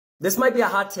This might be a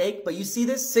hot take, but you see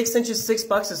this? 6 inches,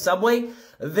 $6 a Subway?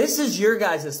 This is your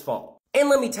guys' fault. And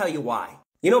let me tell you why.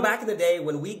 You know, back in the day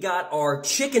when we got our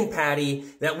chicken patty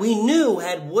that we knew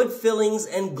had wood fillings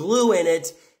and glue in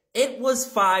it, it was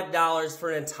 $5 for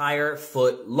an entire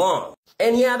foot long.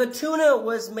 And yeah, the tuna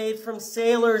was made from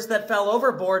sailors that fell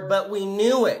overboard, but we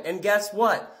knew it. And guess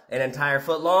what? An entire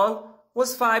foot long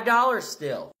was $5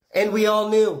 still. And we all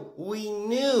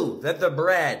knew that the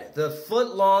bread, the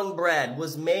foot-long bread,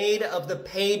 was made of the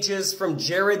pages from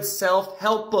Jared's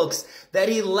self-help books that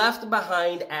he left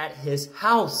behind at his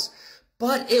house.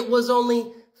 But it was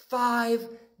only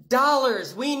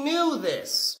 $5. We knew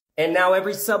this. And now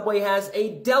every Subway has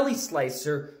a deli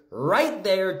slicer right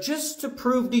there just to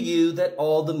prove to you that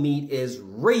all the meat is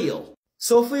real.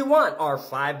 So if we want our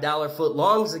 $5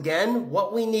 foot-longs again,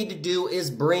 what we need to do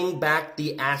is bring back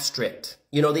the asterisk.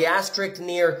 You know, the asterisk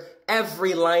near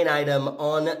every line item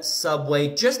on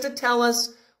Subway just to tell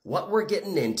us what we're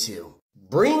getting into.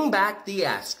 Bring back the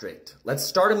asterisk. Let's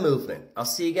start a movement. I'll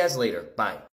see you guys later. Bye.